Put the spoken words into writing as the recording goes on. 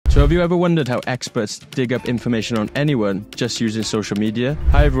So have you ever wondered how experts dig up information on anyone just using social media?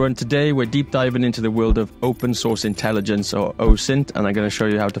 Hi everyone, today we're deep diving into the world of open source intelligence, or OSINT, and I'm going to show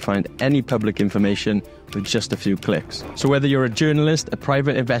you how to find any public information with just a few clicks. So whether you're a journalist, a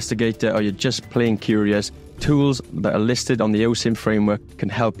private investigator, or you're just plain curious, tools that are listed on the OSINT framework can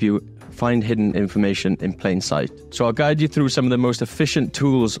help you find hidden information in plain sight. So I'll guide you through some of the most efficient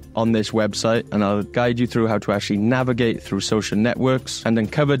tools on this website, and I'll guide you through how to actually navigate through social networks and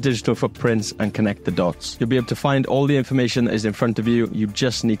uncover digital footprints and connect the dots. You'll be able to find all the information that is in front of you. You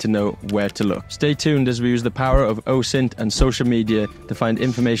just need to know where to look. Stay tuned as we use the power of OSINT and social media to find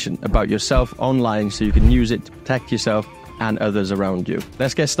information about yourself online so you can use it to protect yourself and others around you.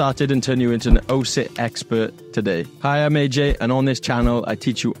 Let's get started and turn you into an OSINT expert today. Hi, I'm AJ, and on this channel, I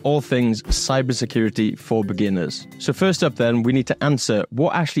teach you all things cybersecurity for beginners. So first up then, we need to answer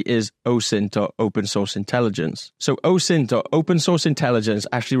what actually is OSINT, or open source intelligence. So OSINT, or open source intelligence,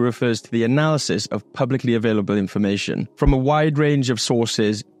 actually refers to the analysis of publicly available information from a wide range of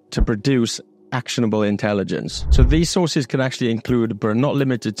sources to produce actionable intelligence. So these sources can actually include, but are not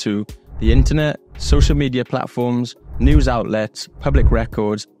limited to, the internet, social media platforms, news outlets, public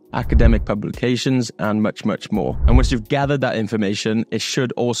records, academic publications, and much, much more. And once you've gathered that information, it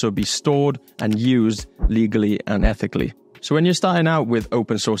should also be stored and used legally and ethically. So when you're starting out with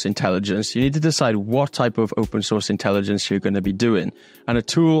open source intelligence, you need to decide what type of open source intelligence you're going to be doing. And a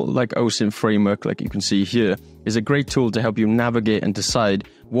tool like OSINT framework, like you can see here, is a great tool to help you navigate and decide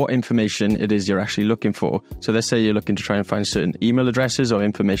what information it is you're actually looking for. So let's say you're looking to try and find certain email addresses or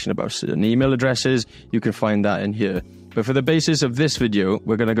information about certain email addresses, you can find that in here. But for the basis of this video,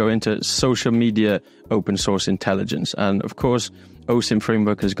 we're going to go into social media open source intelligence. And of course, OSINT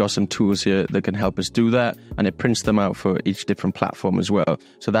framework has got some tools here that can help us do that, and it prints them out for each different platform as well.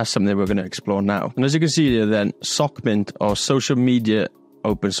 So that's something we're going to explore now. And as you can see here then, SOCMINT, or social media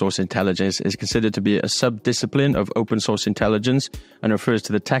open source intelligence, is considered to be a sub-discipline of open source intelligence and refers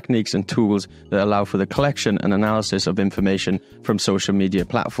to the techniques and tools that allow for the collection and analysis of information from social media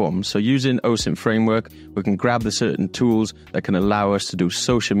platforms. So using OSINT framework, we can grab the certain tools that can allow us to do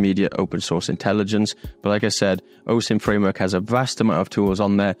social media open source intelligence. But like I said, OSINT framework has a vast amount of tools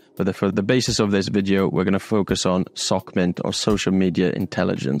on there, but for the basis of this video, we're going to focus on SOCMINT, or social media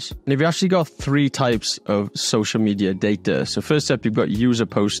intelligence. And you've actually got three types of social media data. So first up, you've got user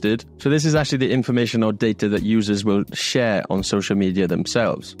posted. So this is actually the information or data that users will share on social media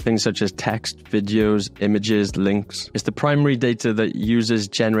themselves. Things such as text, videos, images, links. It's the primary data that users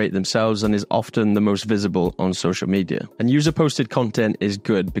generate themselves and is often the most visible on social media. And user posted content is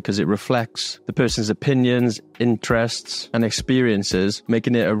good because it reflects the person's opinions, interests, and experiences,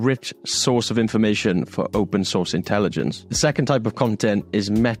 making it a rich source of information for open source intelligence. The second type of content is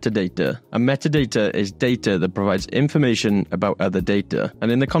metadata. And metadata is data that provides information about other data.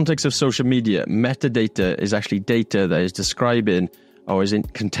 And in the context of social media, metadata is actually data that is describing or is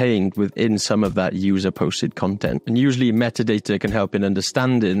contained within some of that user posted content. And usually metadata can help in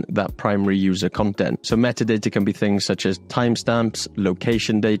understanding that primary user content. So metadata can be things such as timestamps,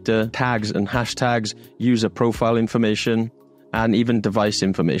 location data, tags and hashtags, user profile information, and even device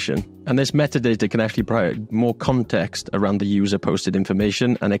information. And this metadata can actually provide more context around the user posted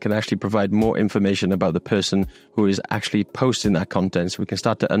information, and it can actually provide more information about the person who is actually posting that content. So we can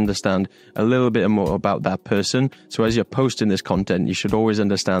start to understand a little bit more about that person. So as you're posting this content, you should always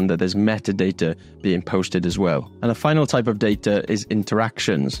understand that there's metadata being posted as well. And the final type of data is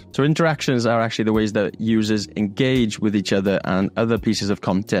interactions. So interactions are actually the ways that users engage with each other and other pieces of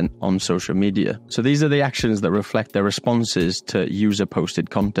content on social media. So these are the actions that reflect their responses to user posted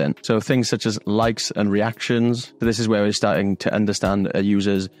content. So things such as likes and reactions. So this is where we're starting to understand a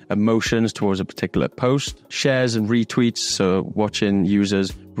user's emotions towards a particular post. Shares and retweets. So watching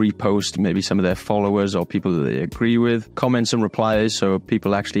users repost maybe some of their followers or people that they agree with. Comments and replies, so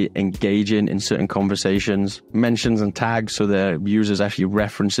people actually engaging in certain conversations. Mentions and tags, so their users actually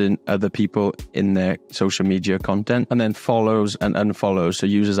referencing other people in their social media content. And then follows and unfollows, so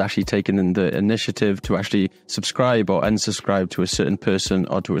users actually taking the initiative to actually subscribe or unsubscribe to a certain person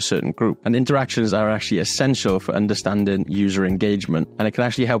or to a certain group. And interactions are actually essential for understanding user engagement, and it can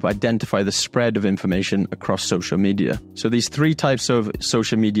actually help identify the spread of information across social media. So these three types of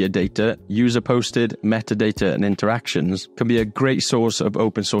social media data, user posted, metadata, and interactions, can be a great source of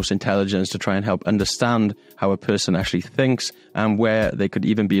open source intelligence to try and help understand how a person actually thinks and where they could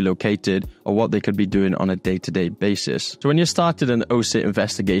even be located or what they could be doing on a day-to-day basis. So when you started an OSINT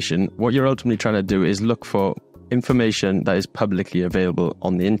investigation, what you're ultimately trying to do is look for information that is publicly available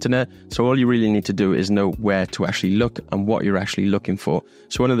on the internet. So all you really need to do is know where to actually look and what you're actually looking for.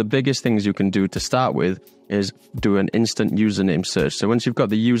 So one of the biggest things you can do to start with is do an instant username search. So once you've got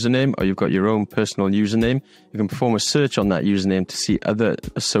the username or you've got your own personal username, you can perform a search on that username to see other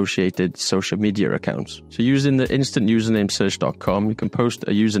associated social media accounts. So using the instantusernamesearch.com, you can post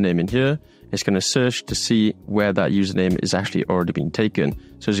a username in here. It's going to search to see where that username is actually already been taken.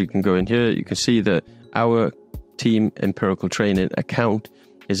 So as you can go in here, you can see that our Team Empirical Training account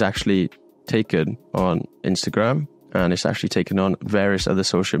is actually taken on Instagram, and it's actually taken on various other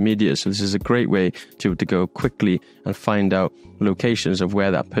social media. So this is a great way to go quickly and find out locations of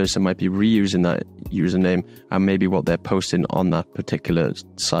where that person might be reusing that username and maybe what they're posting on that particular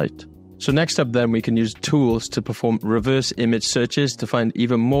site. So next up then, we can use tools to perform reverse image searches to find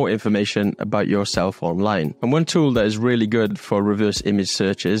even more information about yourself online. And one tool that is really good for reverse image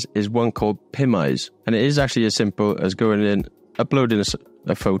searches is one called PimEyes. And it is actually as simple as going in, uploading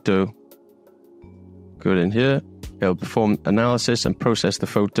a photo, go in here, it'll perform analysis and process the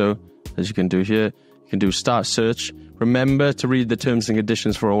photo, as you can do here. You can do start search. Remember to read the terms and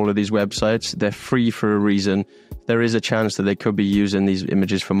conditions for all of these websites. They're free for a reason. There is a chance that they could be using these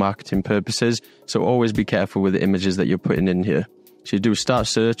images for marketing purposes. So always be careful with the images that you're putting in here. So you do start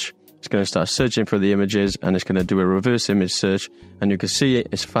search. It's going to start searching for the images and it's going to do a reverse image search. And you can see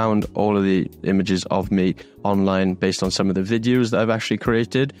it's found all of the images of me online based on some of the videos that I've actually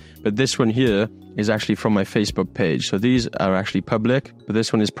created. But this one here is actually from my Facebook page. So these are actually public, but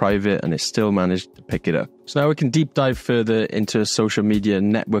this one is private and it still managed to pick it up. So now we can deep dive further into social media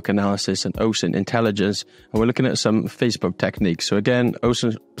network analysis and OSINT intelligence. And we're looking at some Facebook techniques. So again,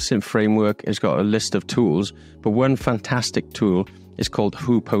 OSINT framework has got a list of tools, but one fantastic tool is called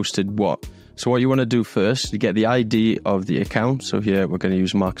Who Posted What. So what you want to do first, you get the ID of the account. So here we're going to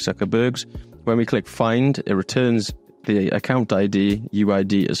use Mark Zuckerberg's. When we click find, it returns the account ID,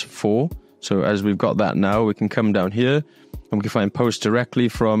 UID as 4. So as we've got that now, we can come down here and we can find posts directly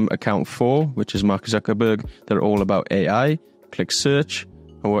from account 4, which is Mark Zuckerberg. They're all about AI. Click search.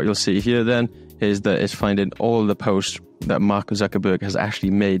 And what you'll see here then is that it's finding all the posts that Mark Zuckerberg has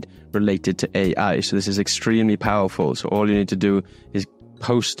actually made related to AI. So this is extremely powerful. So all you need to do is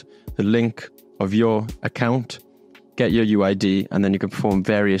post the link of your account, get your UID, and then you can perform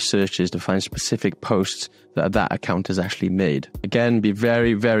various searches to find specific posts that account has actually made. Again, be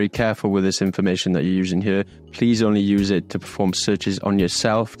very, very careful with this information that you're using here. Please only use it to perform searches on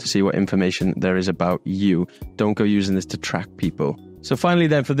yourself to see what information there is about you. Don't go using this to track people. So finally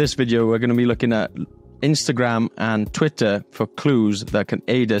then, for this video, we're going to be looking at Instagram and Twitter for clues that can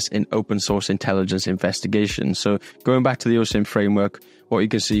aid us in open source intelligence investigations. So going back to the OSINT framework, what you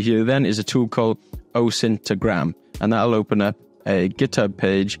can see here then is a tool called OSINTogram, and that'll open up a GitHub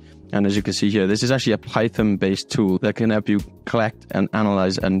page. And as you can see here, this is actually a Python-based tool that can help you collect and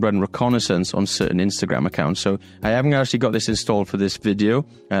analyze and run reconnaissance on certain Instagram accounts. So I haven't actually got this installed for this video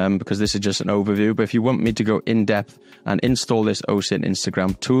because this is just an overview. But if you want me to go in depth and install this OSINT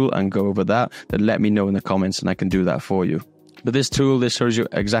Instagram tool and go over that, then let me know in the comments and I can do that for you. But this tool, this shows you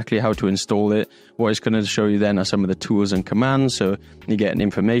exactly how to install it. What it's going to show you then are some of the tools and commands. So you get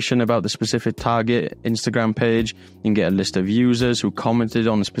information about the specific target Instagram page. You can get a list of users who commented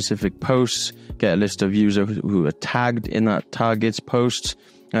on specific posts, get a list of users who are tagged in that target's posts.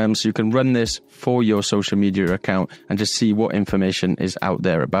 So you can run this for your social media account and just see what information is out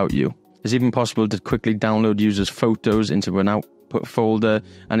there about you. It's even possible to quickly download users' photos into an output folder,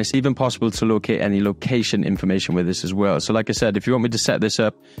 and it's even possible to locate any location information with this as well. So like I said, if you want me to set this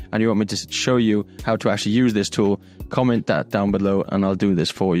up and you want me to show you how to actually use this tool, comment that down below and I'll do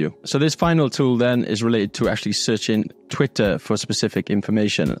this for you. So this final tool then is related to actually searching Twitter for specific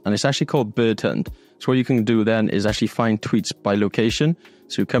information, and it's actually called Bird Hunt. So what you can do then is actually find tweets by location.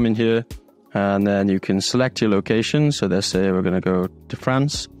 So you come in here and then you can select your location. So let's say we're going to go to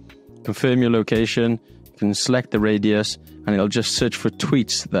France, confirm your location, you can select the radius, and it'll just search for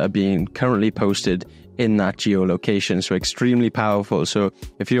tweets that are being currently posted in that geolocation. So extremely powerful. So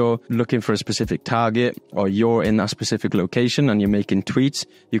if you're looking for a specific target or you're in that specific location and you're making tweets,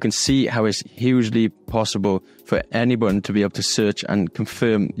 you can see how it's hugely possible for anyone to be able to search and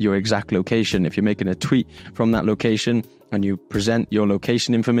confirm your exact location. If you're making a tweet from that location and you present your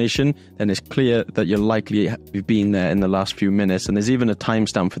location information, then it's clear that you're likely have been there in the last few minutes. And there's even a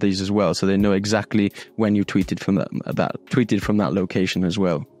timestamp for these as well, so they know exactly when you tweeted from that location as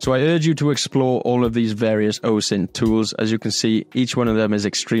well. So I urge you to explore all of these various OSINT tools. As you can see, each one of them is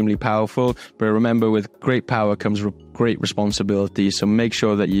extremely powerful, but remember, with great power comes great responsibility, so make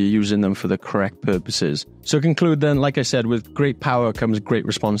sure that you're using them for the correct purposes. So to conclude then, like I said, with great power comes great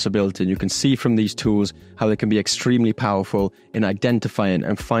responsibility, and you can see from these tools how they can be extremely powerful in identifying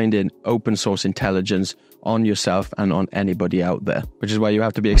and finding open source intelligence on yourself and on anybody out there, which is why you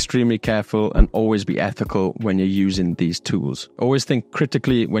have to be extremely careful and always be ethical when you're using these tools. Always think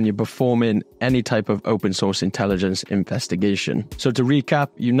critically when you're performing any type of open source intelligence investigation. So to recap,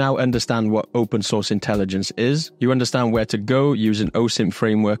 you now understand what open source intelligence is. You understand where to go using OSINT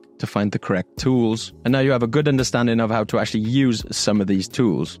framework to find the correct tools. And now you have a good understanding of how to actually use some of these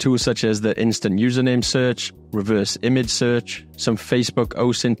tools. Tools such as the instant username search, reverse image search, some Facebook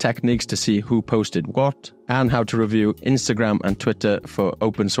OSINT techniques to see who posted what, and how to review Instagram and Twitter for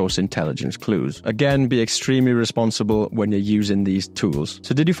open source intelligence clues. Again, be extremely responsible when you're using these tools.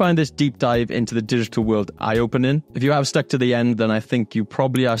 So did you find this deep dive into the digital world eye-opening? If you have stuck to the end, then I think you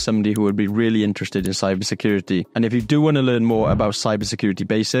probably are somebody who would be really interested in cybersecurity. And if you do want to learn more about cybersecurity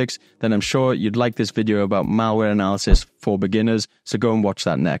basics, then I'm sure you'd like this video about malware analysis for beginners. So go and watch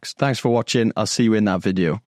that next. Thanks for watching. I'll see you in that video.